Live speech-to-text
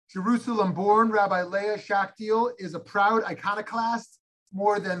Jerusalem-born Rabbi Leah Shaktiel is a proud iconoclast.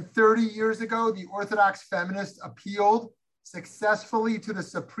 More than 30 years ago, the Orthodox feminist appealed successfully to the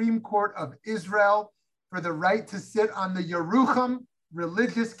Supreme Court of Israel for the right to sit on the Yerucham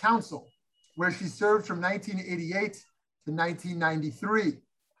Religious Council, where she served from 1988 to 1993.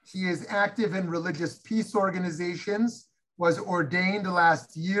 She is active in religious peace organizations, was ordained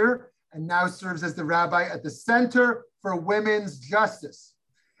last year, and now serves as the rabbi at the Center for Women's Justice.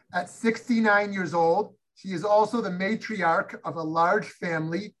 At 69 years old, she is also the matriarch of a large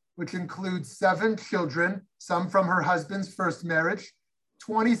family, which includes 7 children, some from her husband's first marriage,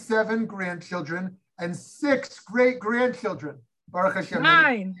 27 grandchildren, and 6 great-grandchildren. Baruch Hashem.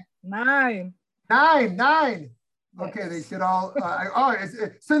 Nine. Okay, they should all,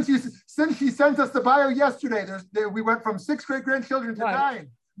 since she sent us the bio yesterday, we went from 6 great-grandchildren to 9.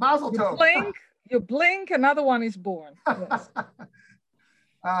 Mazel tov. You blink, another one is born. Yes.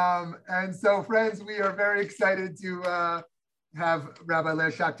 And so, friends, we are very excited to have Rabbi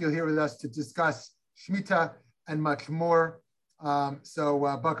Leah Shaktiel here with us to discuss Shemitah and much more. So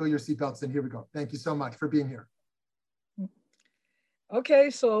buckle your seatbelts and here we go. Thank you so much for being here. Okay,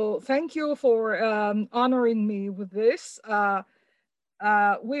 so thank you for honoring me with this.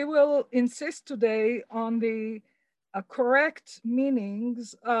 We will insist today on the correct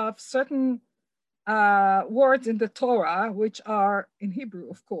meanings of certain words in the Torah, which are in Hebrew,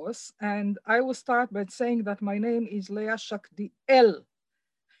 of course. And I will start by saying that my name is Leah Shaktiel.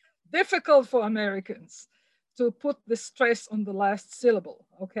 Difficult for Americans to put the stress on the last syllable,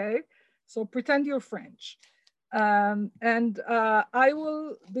 okay? So pretend you're French. I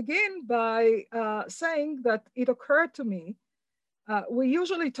will begin by saying that it occurred to me, we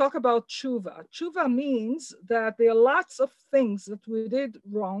usually talk about tshuva. Tshuva means that there are lots of things that we did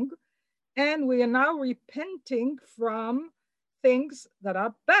wrong, and we are now repenting from things that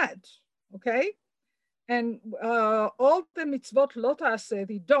are bad, okay? And all the mitzvot lo ta'aseh,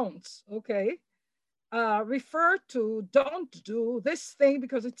 the don'ts, okay, refer to don't do this thing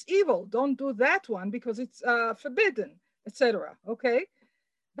because it's evil, don't do that one because it's forbidden, etc. Okay,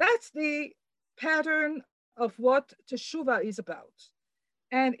 that's the pattern of what teshuvah is about.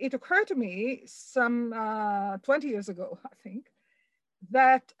 And it occurred to me some 20 years ago, I think,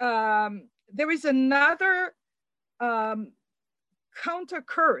 that there is another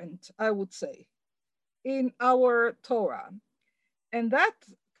countercurrent, I would say, in our Torah, and that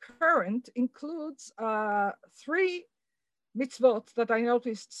current includes 3 mitzvot that I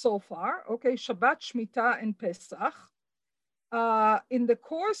noticed so far, okay, Shabbat, Shemitah, and Pesach. In the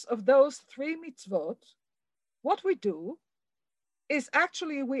course of those 3 mitzvot, what we do is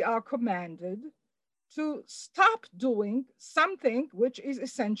actually we are commanded to stop doing something which is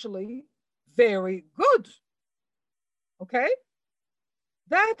essentially very good, okay?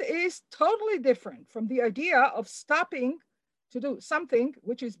 That is totally different from the idea of stopping to do something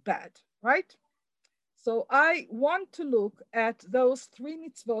which is bad, right? So I want to look at those 3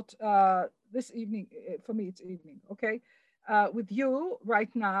 mitzvot this evening, for me it's evening, okay, with you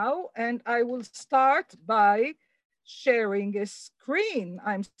right now. And I will start by sharing a screen.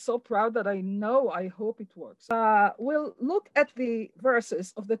 I'm so proud that I hope it works. We'll look at the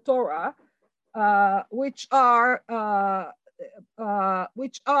verses of the Torah, which are,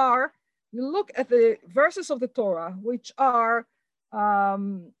 you look at the verses of the Torah, which are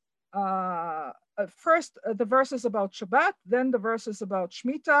first the verses about Shabbat, then the verses about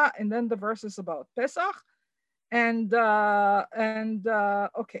Shemitah, and then the verses about Pesach. Okay,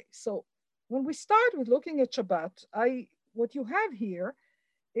 so when we start with looking at Shabbat, what you have here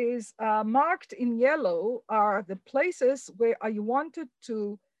is marked in yellow are the places where I wanted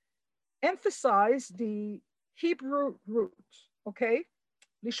to emphasize the Hebrew root, okay?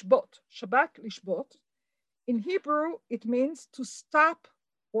 Lishbot, Shabbat lishbot. In Hebrew, it means to stop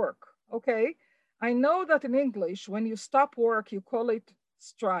work, okay? I know that in English, when you stop work, you call it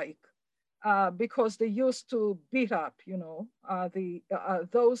strike because they used to beat up, you know,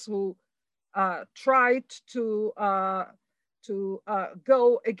 those who tried to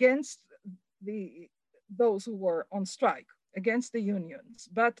go against those who were on strike, against the unions.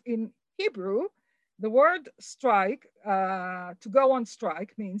 But in Hebrew, the word strike, to go on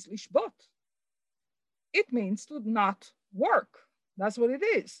strike, means lishbot. It means to not work. That's what it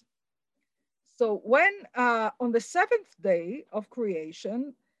is. So when on the 7th day of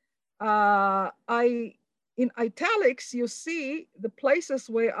creation, in italics, you see the places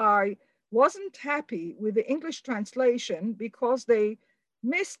where I wasn't happy with the English translation because they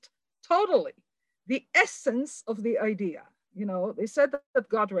missed totally the essence of the idea. You know, they said that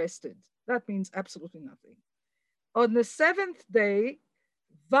God rested. That means absolutely nothing. On the 7th day,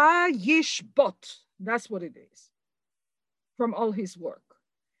 Vayishbot. That's what it is from all his work.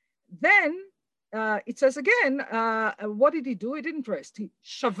 Then it says again, what did he do? He didn't rest. He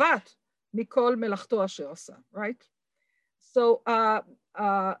shavat mikol melachto asher asa, right? So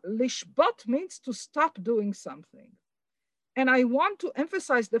lishbot means to stop doing something. And I want to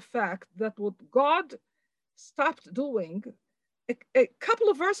emphasize the fact that what God stopped doing, a couple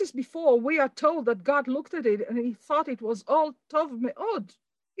of verses before, we are told that God looked at it and he thought it was all tov me'od.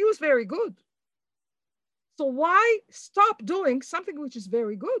 It was very good. So why stop doing something which is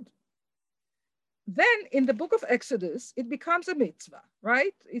very good? Then in the book of Exodus, it becomes a mitzvah,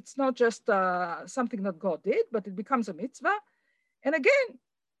 right? It's not just something that God did, but it becomes a mitzvah. And again,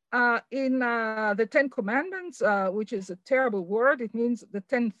 in the 10 Commandments, which is a terrible word, it means the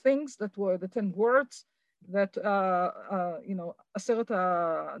 10 things that were the 10 words that, Aseret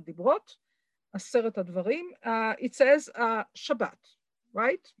HaDibrot, Aseret HaDvarim, it says Shabbat,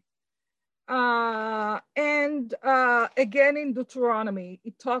 right? And again in Deuteronomy,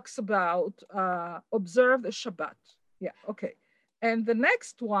 it talks about observe the Shabbat. Yeah, okay. And the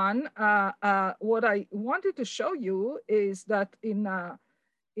next one, what I wanted to show you is that in the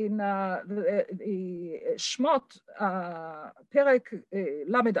Shmot, Perek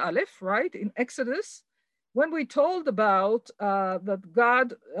Lamed Aleph, right, in Exodus, when we told about that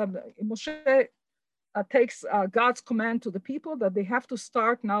God, Moshe takes God's command to the people that they have to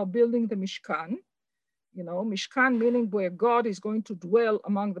start now building the Mishkan, Mishkan meaning where God is going to dwell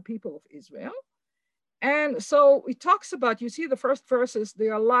among the people of Israel. And so it talks about, you see the first verses,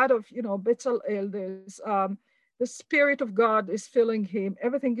 there are a lot of, Betzalel, there's the Spirit of God is filling him,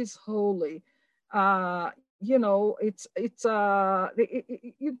 everything is holy. You're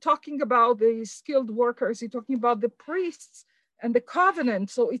talking about the skilled workers, you're talking about the priests and the covenant.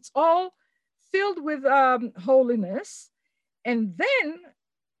 So it's all filled with holiness. And then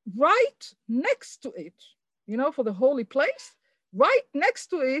right next to it, for the holy place, right next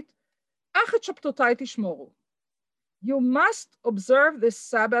to it, you must observe the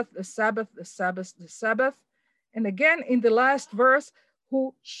Sabbath, the Sabbath, the Sabbath, the Sabbath. And again, in the last verse,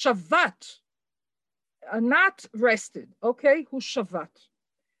 who shavat, not rested, okay? Who shavat.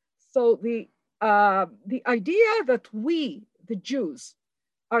 So the idea that we, the Jews,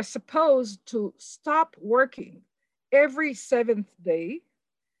 are supposed to stop working every seventh day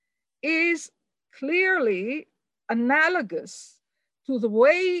is clearly analogous to the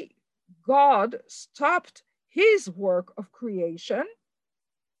way God stopped his work of creation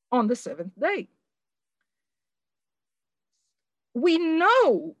on the seventh day. We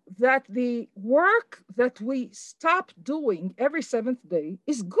know that the work that we stop doing every seventh day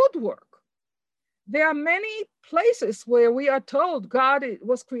is good work. There are many places where we are told God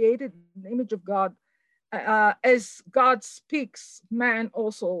was created in the image of God. As God speaks, man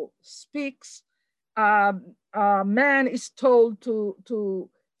also speaks. Man is told to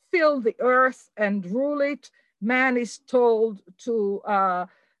fill the earth and rule it. Man is told to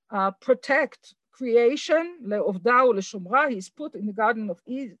protect creation. Le'ovda u'leshomra, he's put in the Garden of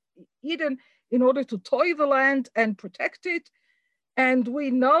Eden in order to toy the land and protect it. And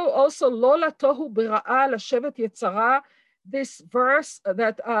we know also, Lola tohu b'ra'a lashevet yetzara, this verse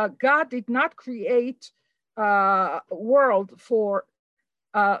that God did not create a world for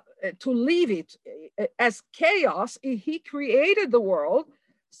to leave it as chaos. He created the world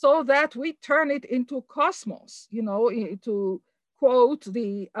so that we turn it into cosmos, to quote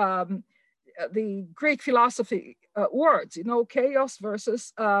the Greek philosophy words, chaos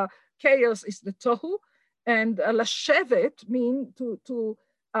versus chaos is the tohu, and lashevet mean to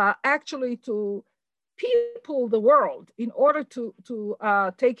actually to people the world in order to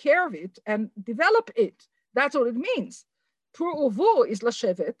take care of it and develop it. That's what it means. Pru'uvu is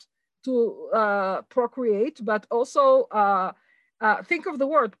lashevet, to procreate, but also think of the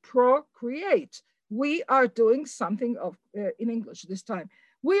word procreate. We are doing something of, in English this time,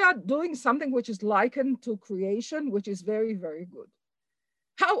 we are doing something which is likened to creation, which is very, very good.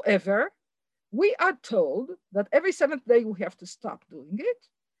 However, we are told that every seventh day we have to stop doing it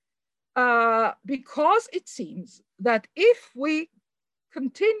because it seems that if we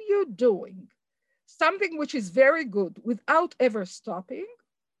continue doing something which is very good without ever stopping,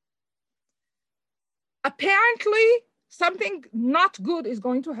 apparently something not good is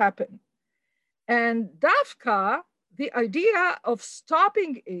going to happen. And Dafka, the idea of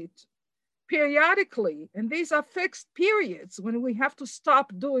stopping it periodically, and these are fixed periods when we have to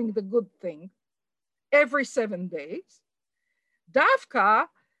stop doing the good thing every 7 days, Dafka,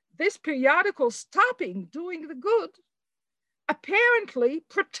 this periodical stopping doing the good, apparently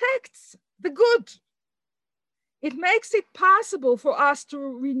protects the good. It makes it possible for us to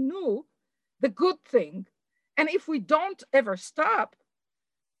renew the good thing. And if we don't ever stop,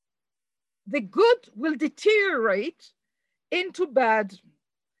 the good will deteriorate into bad.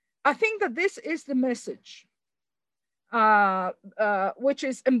 I think that this is the message which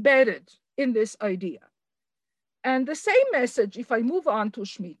is embedded in this idea. And the same message, if I move on to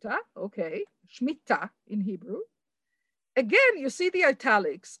Shemitah, okay, Shemitah in Hebrew, again, you see the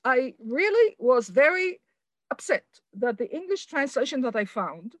italics. I really was very upset that the English translation that I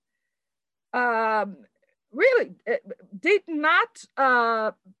found really did not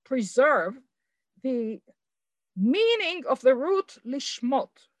preserve the meaning of the root lishmot,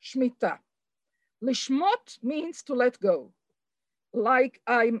 Shemitah. Lishmot means to let go. Like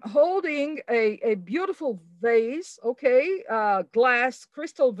I'm holding a beautiful vase, okay, glass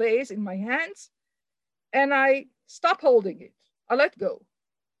crystal vase in my hands, and I stop holding it. I let go.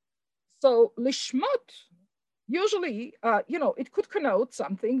 So lishmot, usually, it could connote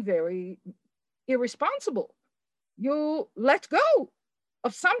something very irresponsible. You let go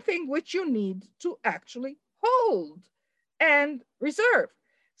of something which you need to actually hold and reserve.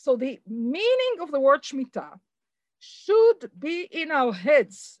 So the meaning of the word Shemitah should be in our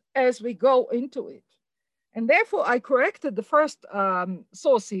heads as we go into it. And therefore, I corrected the first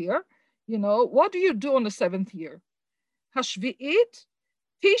source here. What do you do on the 7th year? Hashvi'it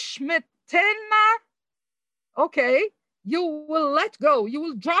tishmetena. Okay, you will let go. You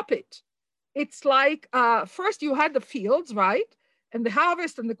will drop it. It's like first you had the fields, right? And the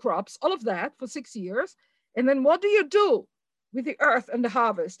harvest and the crops, all of that for 6 years. And then what do you do with the earth and the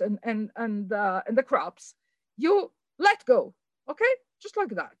harvest and the crops? You let go, okay? Just like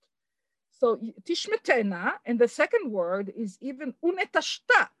that. So tishmetena, and the second word is even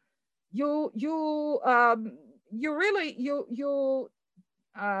unetashta. You really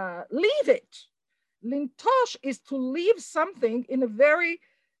leave it. Lintosh is to leave something in a very,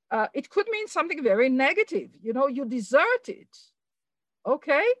 it could mean something very negative. You desert it,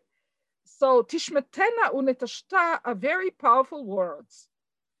 okay? So tishmetena unetashta are very powerful words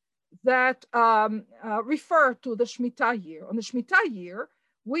that refer to the Shemitah year. On the Shemitah year,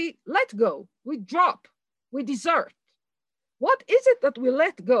 we let go, we drop, we desert. What is it that we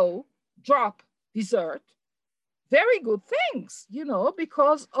let go, drop, desert? Very good things,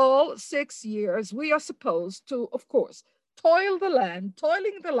 because all 6 years we are supposed to, of course, toil the land.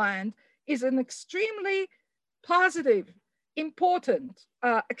 Toiling the land is an extremely positive, important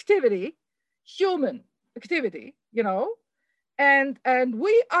activity, human activity, and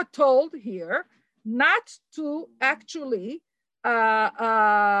we are told here not to actually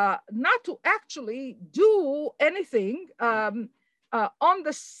do anything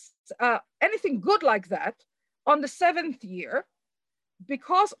anything good like that on the 7th year,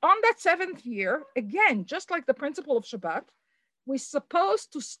 because on that 7th year, again, just like the principle of Shabbat, we're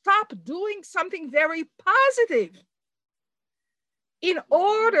supposed to stop doing something very positive in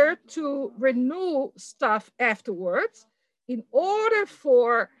order to renew stuff afterwards, in order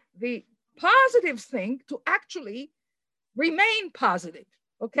for the positive thing to actually remain positive,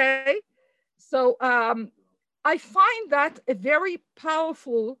 okay? So I find that a very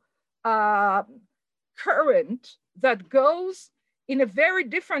powerful current that goes in a very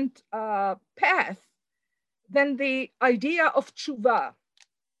different path than the idea of tshuva.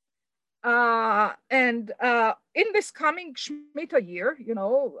 And in this coming Shemitah year,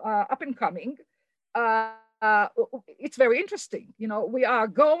 up and coming, it's very interesting. We are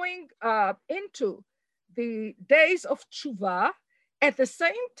going into the days of tshuva, at the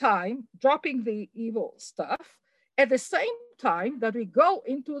same time dropping the evil stuff, at the same time that we go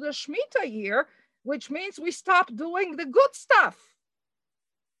into the Shemitah year, which means we stop doing the good stuff.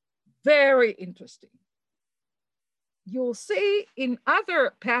 Very interesting. You'll see in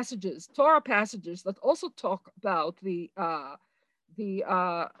other passages, Torah passages, that also talk about the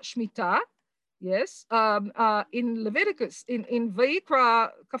Shemitah, yes, in Leviticus, in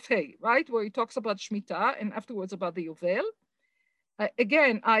Vayikra Kafeh, right, where he talks about Shemitah and afterwards about the Yovel.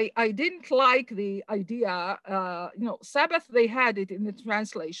 Again, I didn't like the idea, Sabbath, they had it in the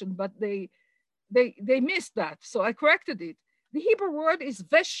translation, but they missed that, so I corrected it. The Hebrew word is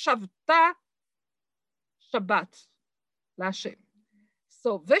Veshavta Shabbat Lashem.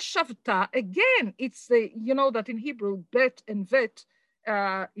 So Veshavta, again, it's the, that in Hebrew, bet and vet,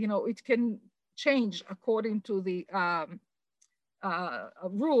 it can change according to the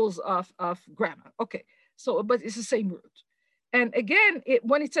rules of grammar. Okay, so, but it's the same root. And again,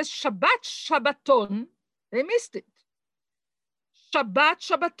 when it says Shabbat, Shabbaton, they missed it. Shabbat,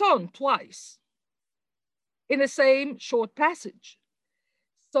 Shabbaton, twice in the same short passage.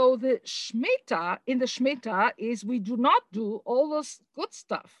 So the Shemitah, in the Shemitah is we do not do all this good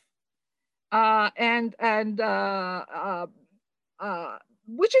stuff.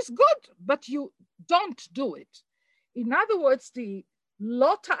 Which is good, but you don't do it. In other words, the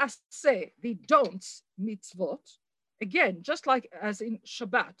lo ta'aseh, the don'ts mitzvot, again, just like as in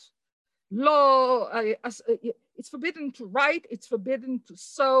Shabbat, it's forbidden to write, it's forbidden to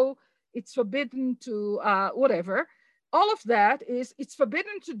sew, it's forbidden to whatever. All of that is, it's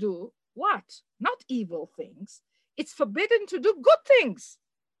forbidden to do what? Not evil things. It's forbidden to do good things.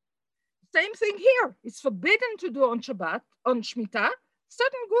 Same thing here. It's forbidden to do on Shabbat, on Shemitah,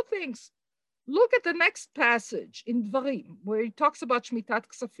 certain good things. Look at the next passage in Dvarim, where he talks about Shmitat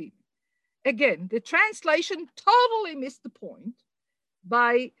Ksafim. Again, the translation totally missed the point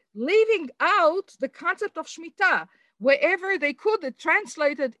by leaving out the concept of Shemitah. Wherever they could, it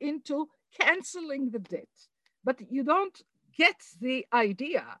translated into canceling the debt. But you don't get the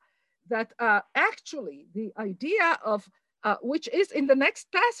idea that actually the idea of, which is in the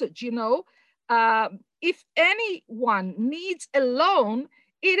next passage, if anyone needs a loan,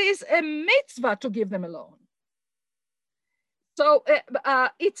 it is a mitzvah to give them a loan. So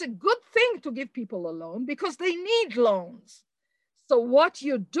it's a good thing to give people a loan because they need loans. So what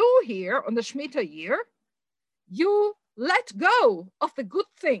you do here on the Shemitah year, you let go of the good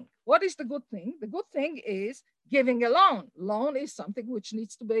thing. What is the good thing? The good thing is giving a loan. Loan is something which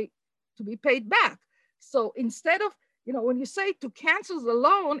needs to be paid back. So instead of, when you say to cancel the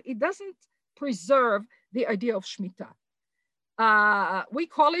loan, it doesn't preserve the idea of Shemitah. We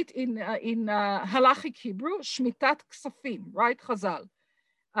call it in halachic Hebrew, Shmitat Ksafim, right, Chazal?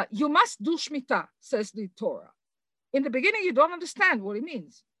 You must do Shemitah, says the Torah. In the beginning, you don't understand what it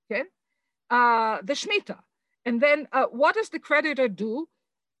means, okay? The Shemitah. And then what does the creditor do?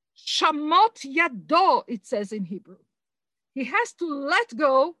 Shamot yado, it says in Hebrew. He has to let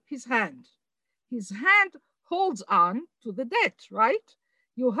go his hand. His hand holds on to the debt, right?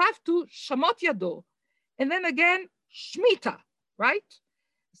 You have to shamot yado. And then again, Shemitah, right?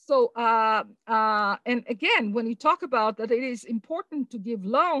 So, and again, when you talk about that it is important to give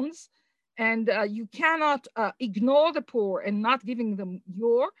loans and you cannot ignore the poor and not giving them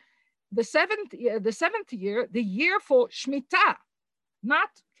the seventh year, the year for Shemitah, not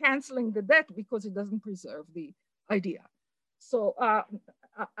canceling the debt because it doesn't preserve the idea. So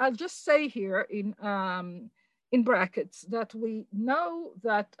I'll just say here in brackets that we know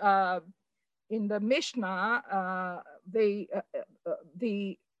that in the Mishnah,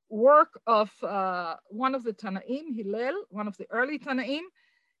 the work of one of the Tanaim, Hillel, one of the early Tanaim,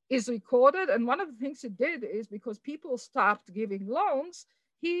 is recorded. And one of the things he did is because people stopped giving loans,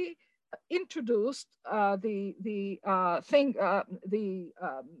 he introduced the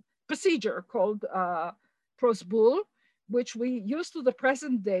procedure called prosbul, which we use to the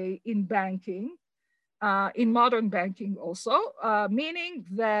present day in banking, in modern banking also, meaning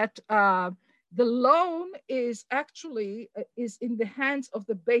that the loan is actually in the hands of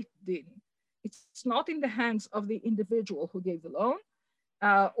the Beit Din. It's not in the hands of the individual who gave the loan.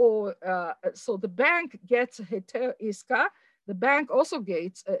 So the bank gets a heter iska. The bank also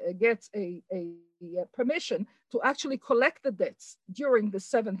gets a permission to actually collect the debts during the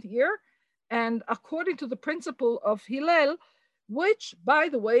 7th year. And according to the principle of Hillel, which, by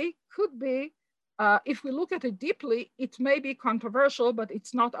the way, could be, if we look at it deeply, it may be controversial, but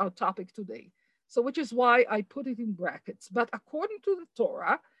it's not our topic today. So which is why I put it in brackets. But according to the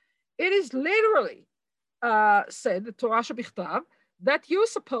Torah, it is literally said, the Torah Shebichtav, that you're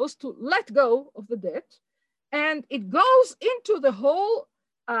supposed to let go of the debt. And it goes into the whole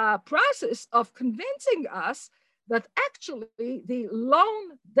process of convincing us that actually the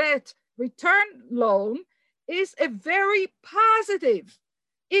loan debt return loan is a very positive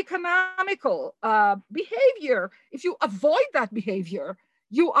economical behavior. If you avoid that behavior,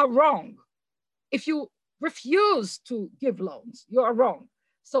 you are wrong. If you refuse to give loans, you are wrong.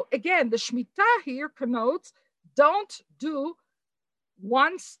 So again, the Shemitah here connotes don't do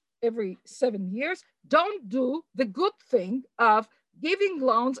once every 7 years, don't do the good thing of giving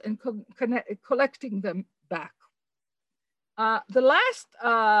loans and collecting them back. The last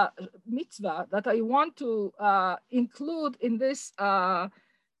mitzvah that I want to include in this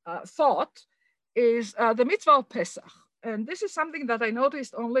thought is the mitzvah of Pesach. And this is something that I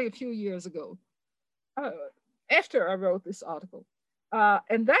noticed only a few years ago, after I wrote this article.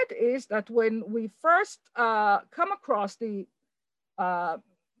 And that is that when we first come across the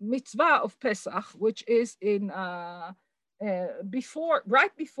mitzvah of Pesach, which is in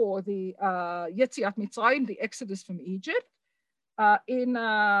right before the Yetziat Mitzrayim, the Exodus from Egypt, in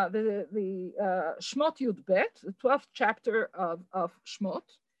the Shmot Yud Bet, the 12th chapter of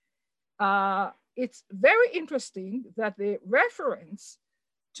Shmot, it's very interesting that the reference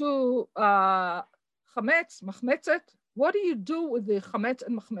to chametz, machmetzet, what do you do with the chametz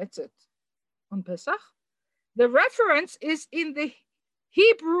and machmetzet on Pesach? The reference is in the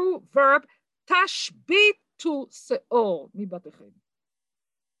Hebrew verb tashbitu seor mibatechem.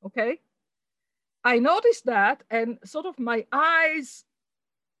 Okay? I noticed that and sort of my eyes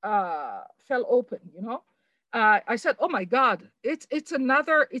fell open, you know? I said, oh my God, it's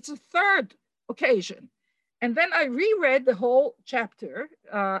a third occasion. And then I reread the whole chapter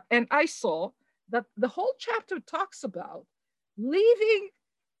and I saw that the whole chapter talks about leaving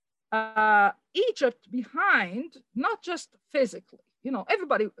Egypt behind, not just physically. You know,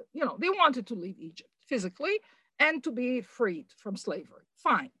 everybody, you know, they wanted to leave Egypt physically and to be freed from slavery.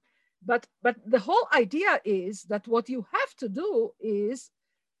 Fine. But the whole idea is that what you have to do is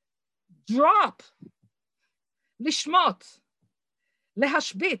drop, lishmot,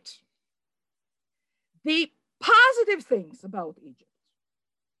 lehashbit, the positive things about Egypt.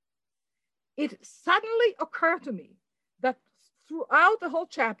 It suddenly occurred to me that throughout the whole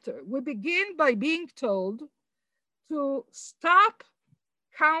chapter, we begin by being told to stop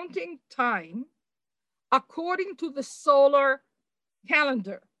counting time according to the solar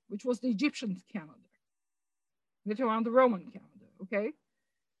calendar, which was the Egyptian calendar, later on the Roman calendar, okay?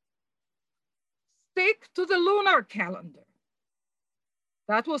 Stick to the lunar calendar.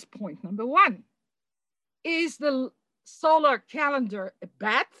 That was point number one. Is the solar calendar a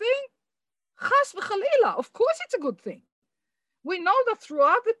bad thing? Chas v'chalila, of course it's a good thing. We know that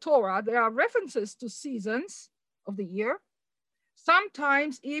throughout the Torah, there are references to seasons of the year.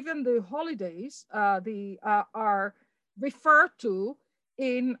 Sometimes even the holidays are referred to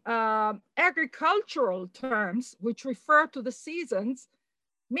in agricultural terms, which refer to the seasons,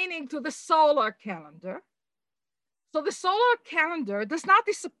 meaning to the solar calendar. So the solar calendar does not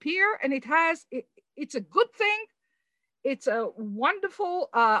disappear, and it's a good thing. It's a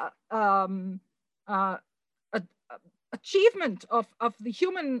wonderful achievement of the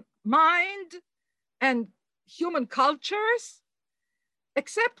human mind and human cultures,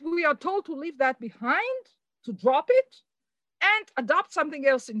 except we are told to leave that behind, to drop it, and adopt something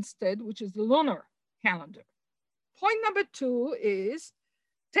else instead, which is the lunar calendar. Point number two is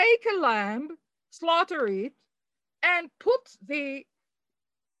take a lamb, slaughter it, and put the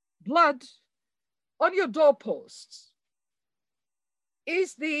blood on your doorposts.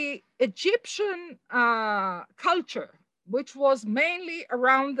 Is the Egyptian culture, which was mainly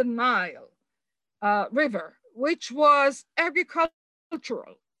around the Nile River, which was agricultural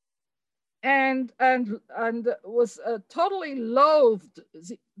and was totally loathed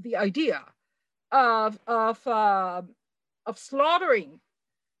the idea of slaughtering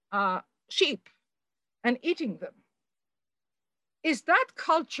sheep and eating them. Is that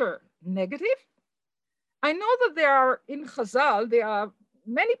culture negative? I know that in Chazal, there are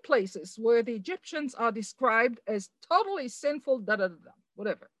many places where the Egyptians are described as totally sinful,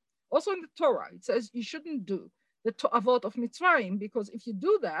 whatever. Also in the Torah, it says you shouldn't do the To'avot of Mitzrayim, because if you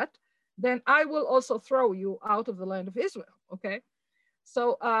do that, then I will also throw you out of the land of Israel, okay?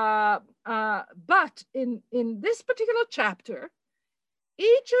 So, but in this particular chapter,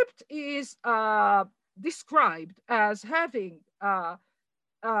 Egypt is described as having a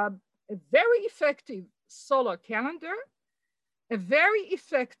very effective solar calendar, a very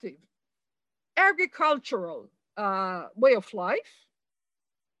effective agricultural way of life,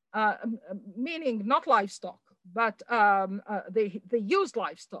 meaning not livestock, but they use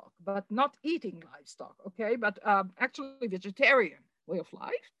livestock, but not eating livestock, okay? But actually vegetarian way of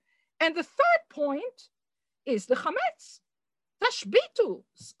life. And the third point is the chametz. Tashbitu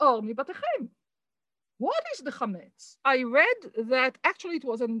seor mibatechem. What is the chametz? I read that actually it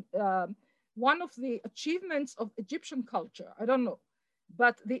was one of the achievements of Egyptian culture. I don't know.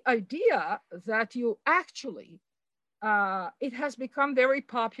 But the idea that you actually, it has become very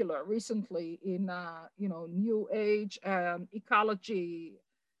popular recently in, new age, ecology,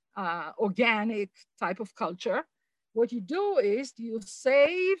 organic type of culture. What you do is you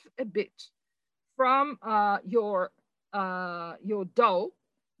save a bit from your dough,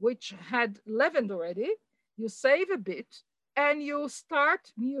 which had leavened already. You save a bit and you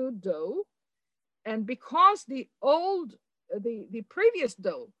start new dough. And because the previous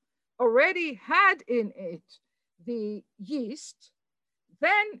dough already had in it the yeast,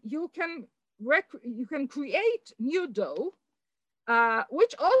 then you can create new dough,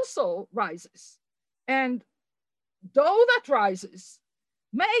 which also rises. And dough that rises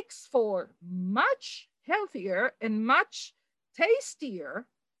makes for much healthier and much tastier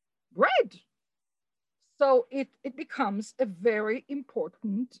bread. So it becomes a very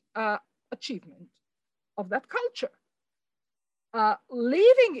important achievement of that culture.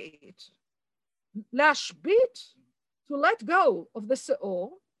 Leaving it, lashbit, to let go of the seor,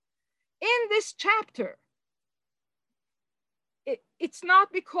 in this chapter, it's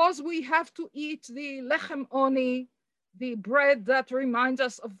not because we have to eat the lechem oni, the bread that reminds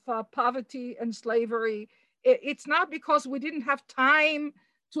us of poverty and slavery. It's not because we didn't have time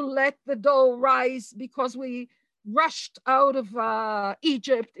to let the dough rise because we rushed out of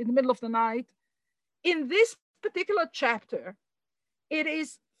Egypt in the middle of the night. In this particular chapter, it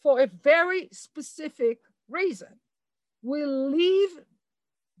is for a very specific reason. We leave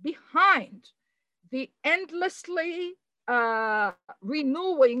behind the endlessly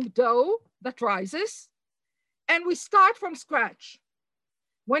renewing dough that rises, and we start from scratch.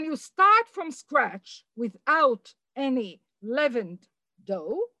 When you start from scratch without any leavened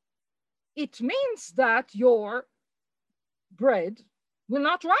dough, it means that your bread will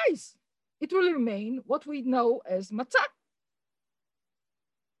not rise. It will remain what we know as matzah.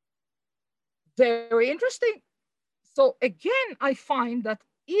 Very interesting. So again, I find that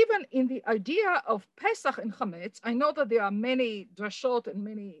even in the idea of Pesach and Chametz, I know that there are many drashot and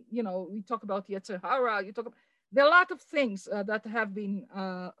many, we talk about Yetzer Hara, there are a lot of things that have been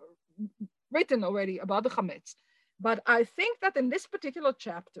written already about the Chametz. But I think that in this particular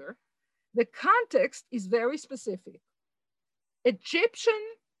chapter, the context is very specific. Egyptian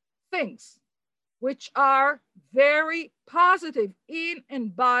things, which are very positive in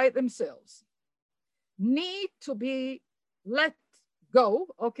and by themselves, need to be let go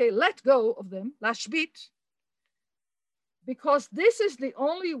of them, lashbit, because this is the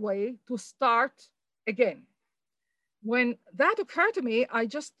only way to start again. When that occurred to me, I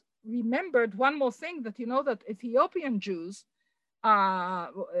just remembered one more thing, that that Ethiopian Jews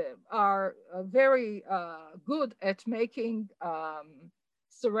are very good at making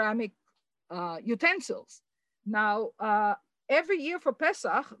ceramic utensils. Now, every year for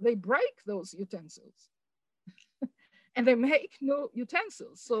Pesach, they break those utensils and they make new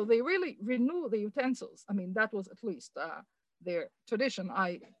utensils. So they really renew the utensils. I mean, that was at least their tradition.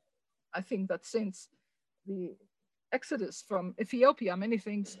 I think that since the exodus from Ethiopia, many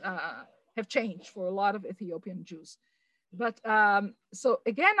things have changed for a lot of Ethiopian Jews. But so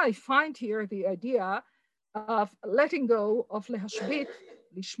again, I find here the idea of letting go of lehashbit,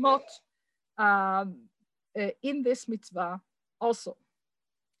 lishmot, in this mitzvah also.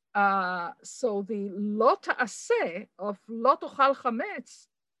 So the lo ta'aseh of lo tochal chametz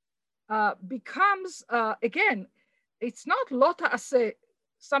becomes, again, it's not lo ta'aseh,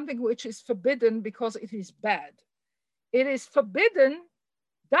 something which is forbidden because it is bad. It is forbidden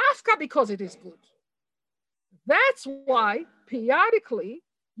dafka because it is good. That's why periodically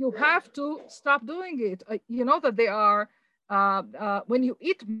you have to stop doing it. You know that there are, when you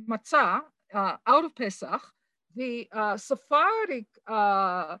eat matzah out of Pesach, the Sephardic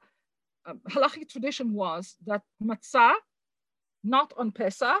halachic tradition was that matzah, not on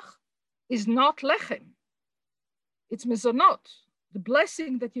Pesach, is not lechem. It's mezonot. The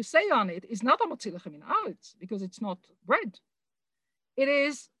blessing that you say on it is not a motzi lechem in aretz, because it's not bread. It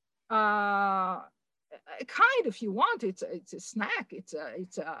is a kind, if you want, it's a snack. It's a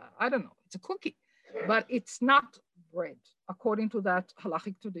I don't know. It's a cookie, but it's not bread according to that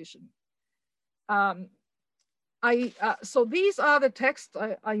halachic tradition. So these are the texts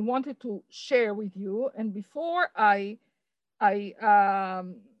I wanted to share with you. And before I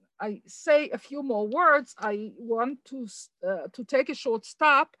say a few more words, I want to take a short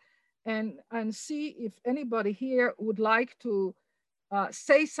stop and see if anybody here would like to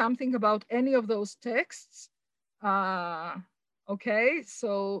say something about any of those texts. Okay,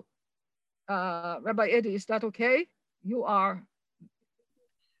 so Rabbi Eddie, is that okay? You are.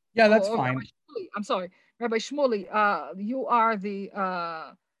 Yeah, that's fine. I'm sorry. Rabbi Shmuley, you are the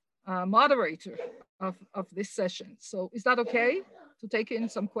moderator of this session. So is that okay to take in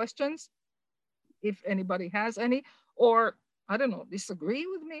some questions, if anybody has any, or I don't know, disagree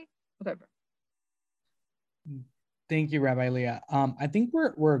with me, whatever. Thank you, Rabbi Leah. I think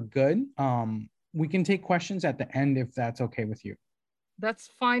we're good. We can take questions at the end if that's okay with you. That's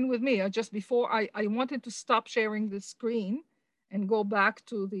fine with me. Just before I wanted to stop sharing the screen and go back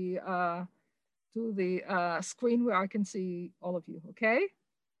to the screen where I can see all of you, okay?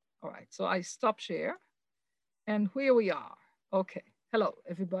 All right, so I stop share, and here we are. Okay, hello,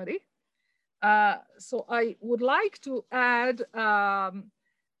 everybody. So I would like to add a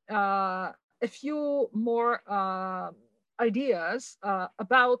few more ideas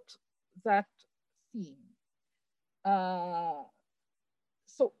about that theme.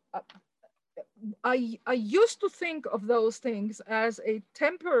 I used to think of those things as a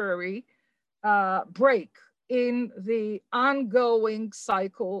temporary break in the ongoing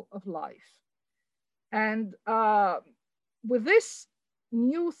cycle of life. And with this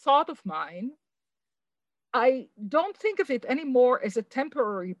new thought of mine, I don't think of it anymore as a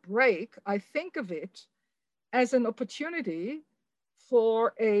temporary break. I think of it as an opportunity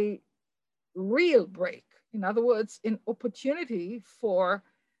for a real break. In other words, an opportunity for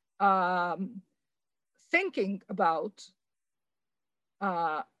thinking about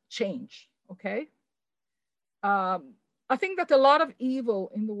change, okay? I think that a lot of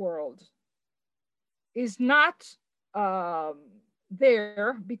evil in the world is not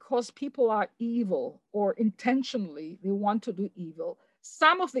there because people are evil or intentionally they want to do evil.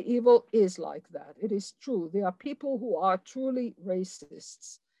 Some of the evil is like that. It is true. There are people who are truly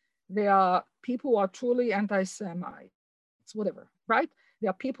racists. There are people who are truly anti-Semites, whatever, right? There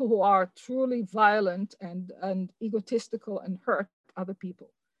are people who are truly violent and egotistical and hurt other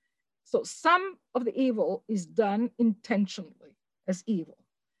people. So some of the evil is done intentionally as evil.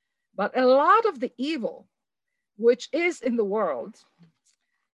 But a lot of the evil which is in the world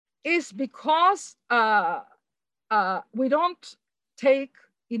is because we don't take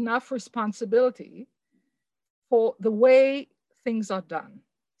enough responsibility for the way things are done,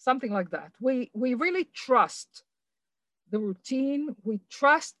 something like that. We really trust the routine, we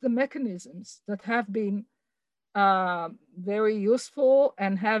trust the mechanisms that have been very useful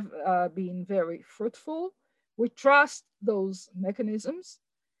and have been very fruitful. We trust those mechanisms,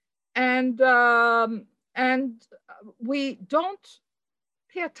 and we don't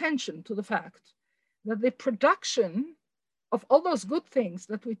pay attention to the fact that the production of all those good things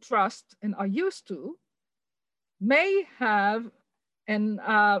that we trust and are used to may have and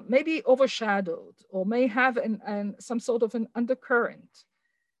maybe overshadowed or may have some sort of an undercurrent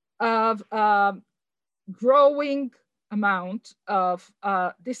of growing amount of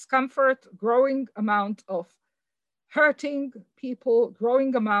discomfort, growing amount of hurting people,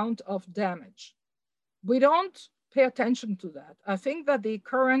 growing amount of damage. We don't pay attention to that. I think that the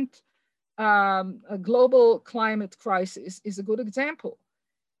current global climate crisis is a good example.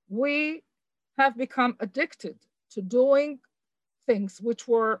 We have become addicted to doing things which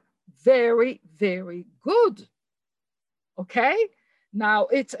were very, very good. Okay? Now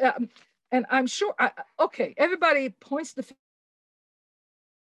it's, and I'm sure, okay, everybody points the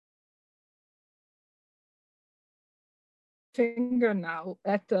finger now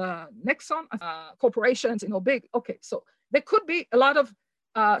at Nexon, corporations, big, okay, so there could be a lot of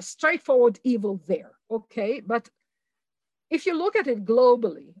straightforward evil there, okay? But if you look at it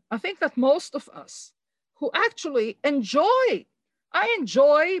globally, I think that most of us who actually enjoy, I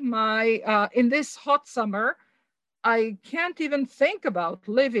enjoy my, in this hot summer, I can't even think about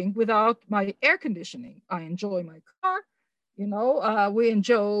living without my air conditioning. I enjoy my car, we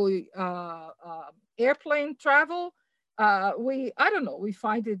enjoy airplane travel. I don't know, we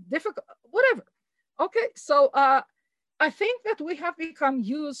find it difficult, whatever. Okay, so I think that we have become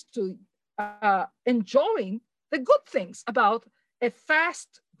used to enjoying the good things about a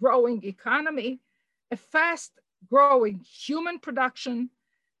fast growing economy, a fast growing human production,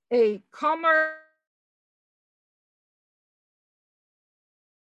 a commerce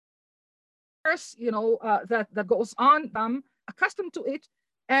that goes on. I'm accustomed to it,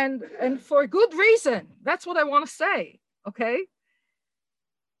 and for a good reason. That's what I want to say, okay?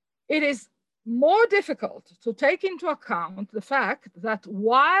 It is more difficult to take into account the fact that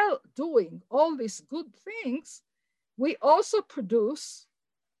while doing all these good things, we also produce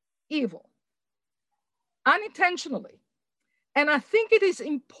evil unintentionally. And I think it is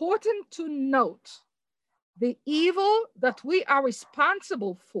important to note the evil that we are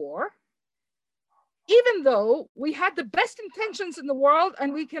responsible for, even though we had the best intentions in the world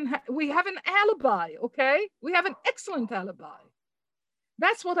and we have an alibi, okay? We have an excellent alibi.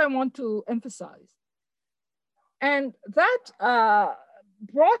 That's what I want to emphasize. And that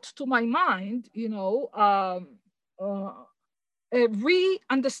brought to my mind, a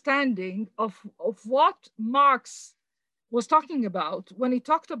re-understanding of what Marx was talking about when he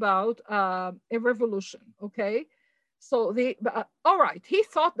talked about a revolution, okay? So all right, he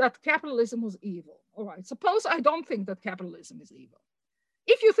thought that capitalism was evil. All right, suppose I don't think that capitalism is evil.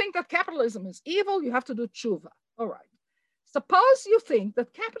 If you think that capitalism is evil, you have to do tshuva. All right. Suppose you think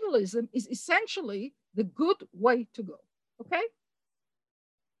that capitalism is essentially the good way to go, okay?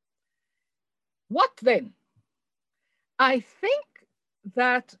 What then? I think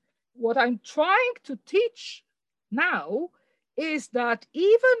that what I'm trying to teach now is that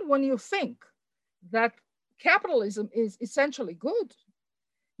even when you think that capitalism is essentially good,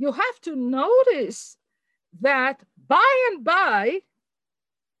 you have to notice that by and by,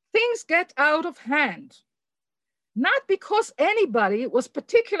 things get out of hand. Not because anybody was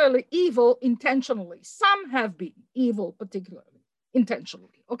particularly evil intentionally. Some have been evil particularly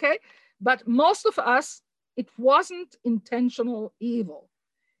intentionally, okay? But most of us, it wasn't intentional evil.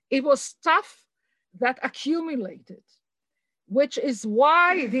 It was stuff that accumulated, which is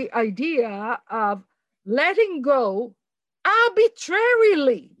why the idea of letting go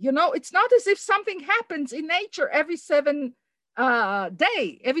arbitrarily, you know, it's not as if something happens in nature every seventh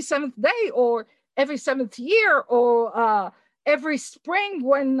day, or every seventh year, or every spring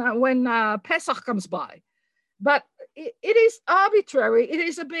when Pesach comes by. But it is arbitrary. It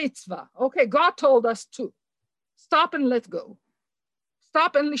is a mitzvah. Okay, God told us to stop and let go.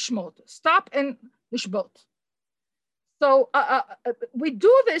 Stop and lishmot. Stop and lishbot. So we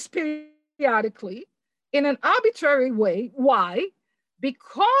do this periodically in an arbitrary way. Why?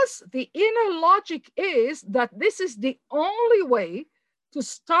 Because the inner logic is that this is the only way to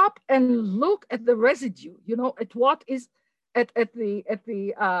stop and look at the residue, you know, at what is at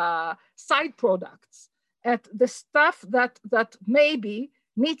the side products, at the stuff that maybe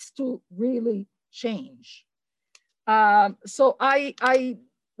needs to really change. So I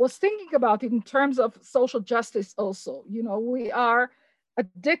was thinking about it in terms of social justice also. You know, we are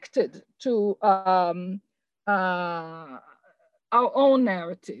addicted to our own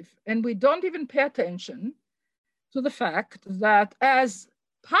narrative, and we don't even pay attention to the fact that as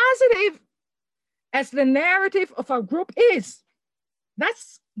positive as the narrative of our group is,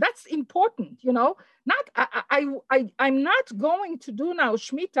 that's important, you know. I'm not going to do now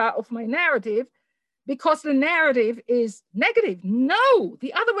Shemitah of my narrative because the narrative is negative. No,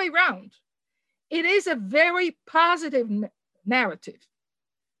 the other way around. It is a very positive narrative.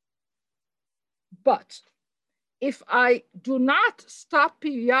 But if I do not stop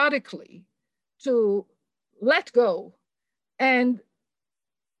periodically to let go and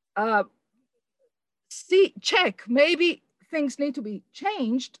check, maybe things need to be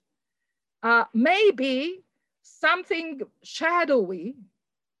changed, maybe something shadowy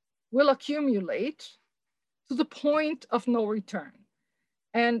will accumulate to the point of no return.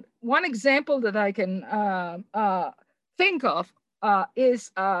 And one example that I can think of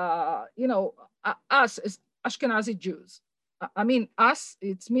is, you know, us as Ashkenazi Jews. I mean, us,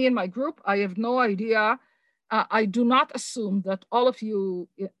 it's me and my group. I have no idea. I do not assume that all of you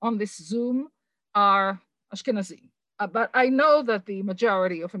on this Zoom are Ashkenazi. But I know that the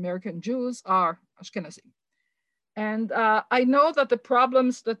majority of American Jews are Ashkenazi. And I know that the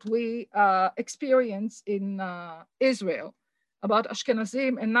problems that we experience in Israel about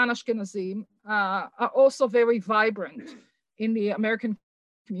Ashkenazim and non-Ashkenazim are also very vibrant in the American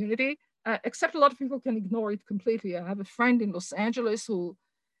community, except a lot of people can ignore it completely. I have a friend in Los Angeles who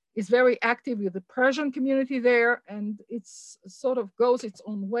is very active with the Persian community there, and it's sort of goes its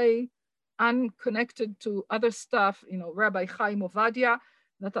own way, unconnected to other stuff. You know, Rabbi Chaim Ovadia,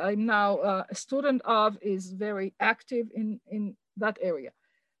 that I'm now a student of, is very active in that area.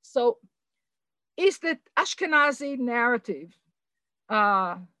 So is the Ashkenazi narrative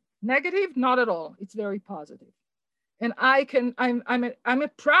negative? Not at all. It's very positive. And I'm a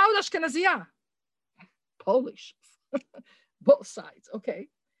proud Ashkenazia, Polish, both sides, okay?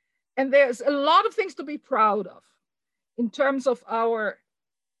 And there's a lot of things to be proud of in terms of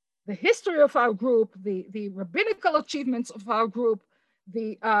the history of our group, the rabbinical achievements of our group,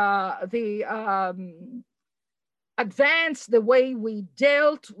 the advance, the way we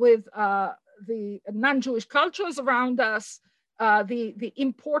dealt with the non-Jewish cultures around us, the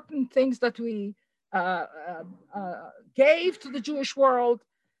important things that we gave to the Jewish world.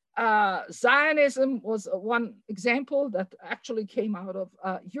 Zionism was one example that actually came out of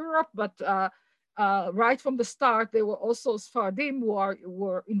Europe, but right from the start, there were also Sephardim who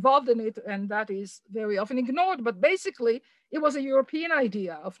were involved in it, and that is very often ignored. But basically, it was a European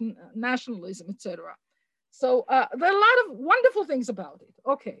idea of nationalism, etc. So there are a lot of wonderful things about it.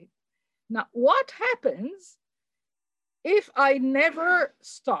 Okay, now what happens if I never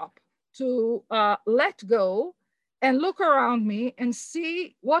stop to let go and look around me and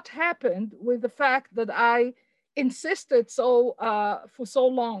see what happened with the fact that I insisted for so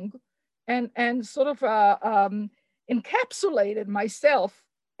long and sort of encapsulated myself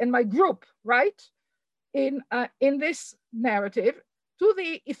and my group, right, in this narrative, to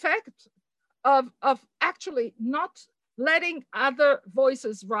the effect of actually not letting other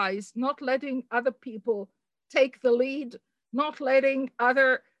voices rise, not letting other people take the lead, not letting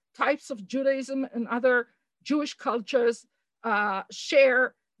other types of Judaism and other Jewish cultures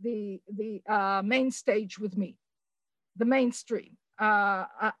share the main stage with me, the mainstream.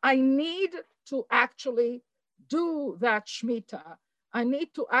 I need to actually do that Shemitah I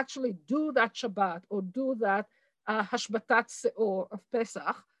need to actually do that Shabbat or do that Hashbatat Seor of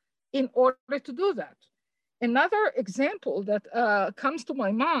Pesach in order to do that. Another example that comes to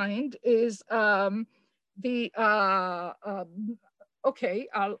my mind is okay,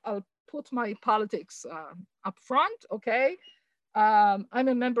 I'll put my politics up front, okay? I'm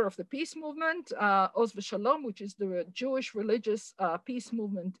a member of the peace movement, Oz V'Shalom, which is the Jewish religious peace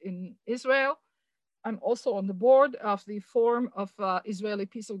movement in Israel. I'm also on the board of the Forum of Israeli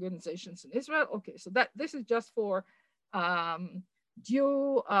Peace Organizations in Israel. Okay, so this is just for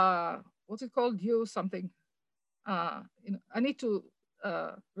due, what's it called? Due something. I need to,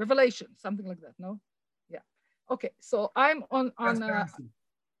 revelation, something like that, no? Yeah. Okay, so I'm on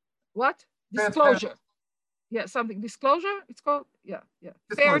what? Disclosure. Yeah, something, disclosure, it's called? Yeah.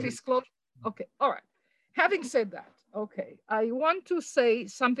 Fair disclosure. Okay, all right. Having said that, okay, I want to say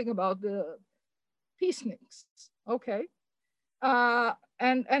something about the peaceniks, okay?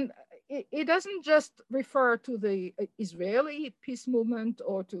 And it doesn't just refer to the Israeli peace movement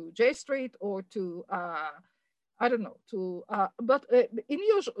or to J Street or to, I don't know, to, but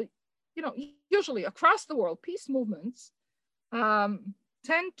usually across the world, peace movements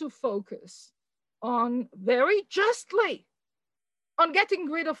tend to focus on very justly on getting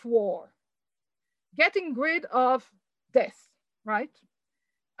rid of war, getting rid of death, right?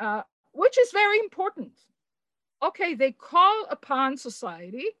 Which is very important. Okay, they call upon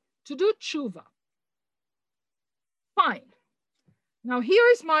society to do tshuva. Fine. Now here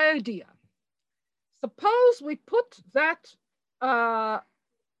is my idea. Suppose we put that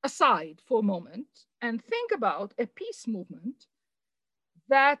aside for a moment and think about a peace movement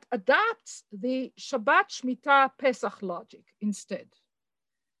that adopts the Shabbat, Shemitah, Pesach logic instead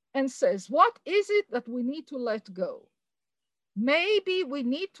and says, what is it that we need to let go? Maybe we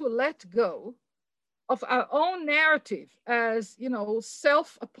need to let go of our own narrative as,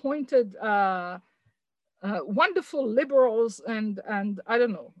 self-appointed wonderful liberals and I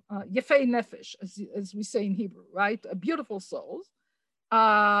don't know, yefei nefesh, as we say in Hebrew, right? Beautiful souls.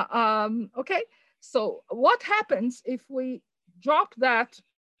 Okay, so what happens if we drop that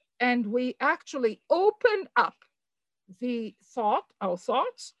and we actually open up our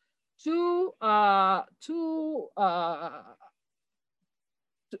thoughts to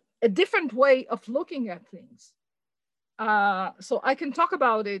a different way of looking at things? So I can talk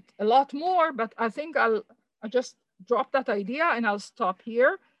about it a lot more, but I think I'll just drop that idea and I'll stop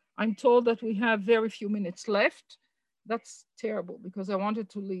here. I'm told that we have very few minutes left. That's terrible because I wanted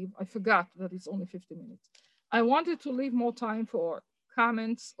to leave. I forgot that it's only 50 minutes. I wanted to leave more time for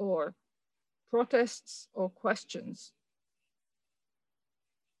comments or protests or questions.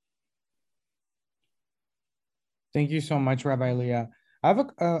 Thank you so much, Rabbi Leah. I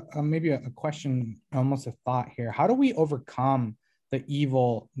have maybe a question, almost a thought here. How do we overcome the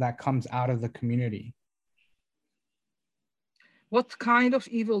evil that comes out of the community? What kind of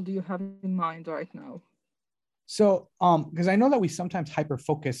evil do you have in mind right now? So, because I know that we sometimes hyper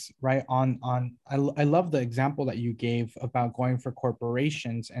focus, right, on I love the example that you gave about going for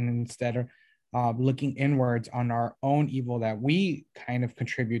corporations and instead of looking inwards on our own evil that we kind of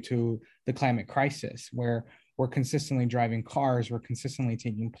contribute to the climate crisis, where we're consistently driving cars, we're consistently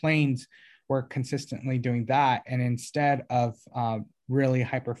taking planes, we're consistently doing that. And instead of really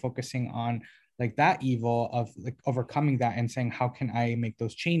hyper focusing on like that evil of like overcoming that and saying, how can I make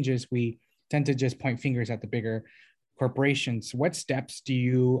those changes? We tend to just point fingers at the bigger corporations. What steps do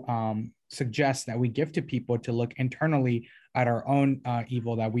you suggest that we give to people to look internally at our own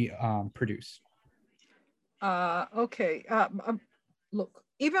evil that we produce? Okay, look,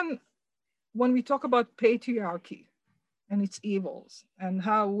 even when we talk about patriarchy and its evils and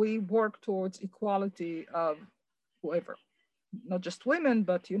how we work towards equality of whoever, not just women,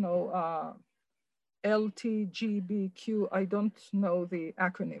 but, LGBTQ, I don't know the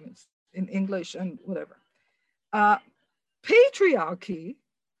acronyms in English and whatever. Patriarchy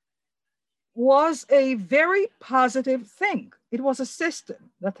was a very positive thing. It was a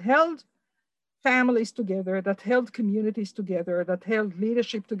system that held families together, that held communities together, that held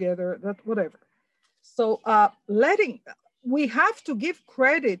leadership together, that whatever. So we have to give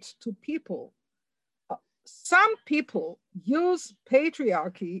credit to people. Some people use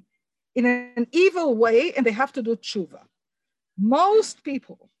patriarchy in an evil way and they have to do tshuva. Most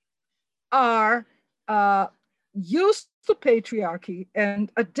people are used to patriarchy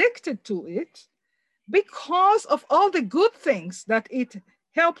and addicted to it because of all the good things that it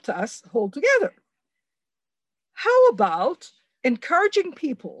helped us hold together. How about encouraging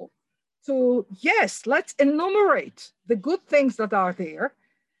people to, yes, let's enumerate the good things that are there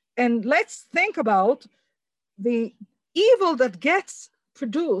and let's think about the evil that gets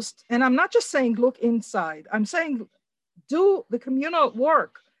produced, and I'm not just saying look inside, I'm saying do the communal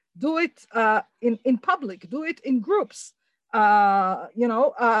work, do it in public, do it in groups. How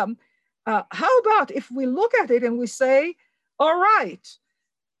about if we look at it and we say, all right,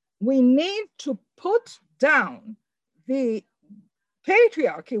 we need to put down the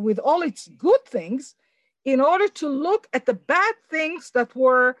patriarchy with all its good things in order to look at the bad things that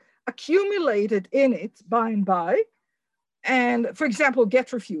were accumulated in it by and by. And for example,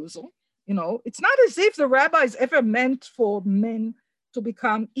 get refusal. It's not as if the rabbis ever meant for men to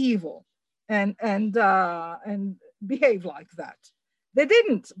become evil and behave like that. They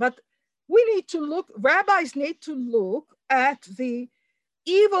didn't, but rabbis need to look at the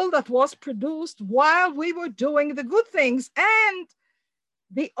evil that was produced while we were doing the good things. And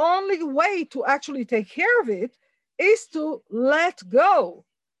the only way to actually take care of it is to let go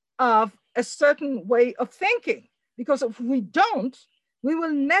of a certain way of thinking. Because if we don't, we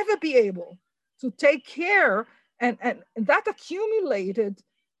will never be able to take care, and that accumulated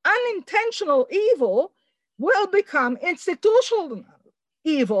unintentional evil will become institutional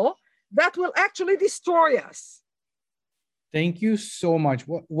evil that will actually destroy us. Thank you so much.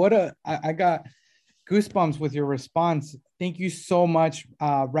 I got goosebumps with your response. Thank you so much,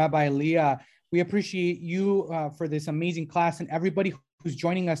 Rabbi Leah. We appreciate you for this amazing class, and everybody who's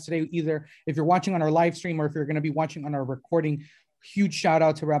joining us today, either if you're watching on our live stream or if you're going to be watching on our recording. Huge shout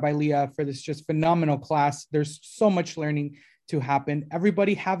out to Rabbi Leah for this just phenomenal class. There's so much learning to happen.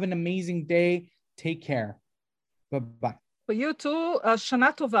 Everybody have an amazing day. Take care. Bye-bye. For you too,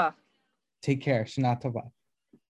 Shana Tova. Take care. Shana Tova.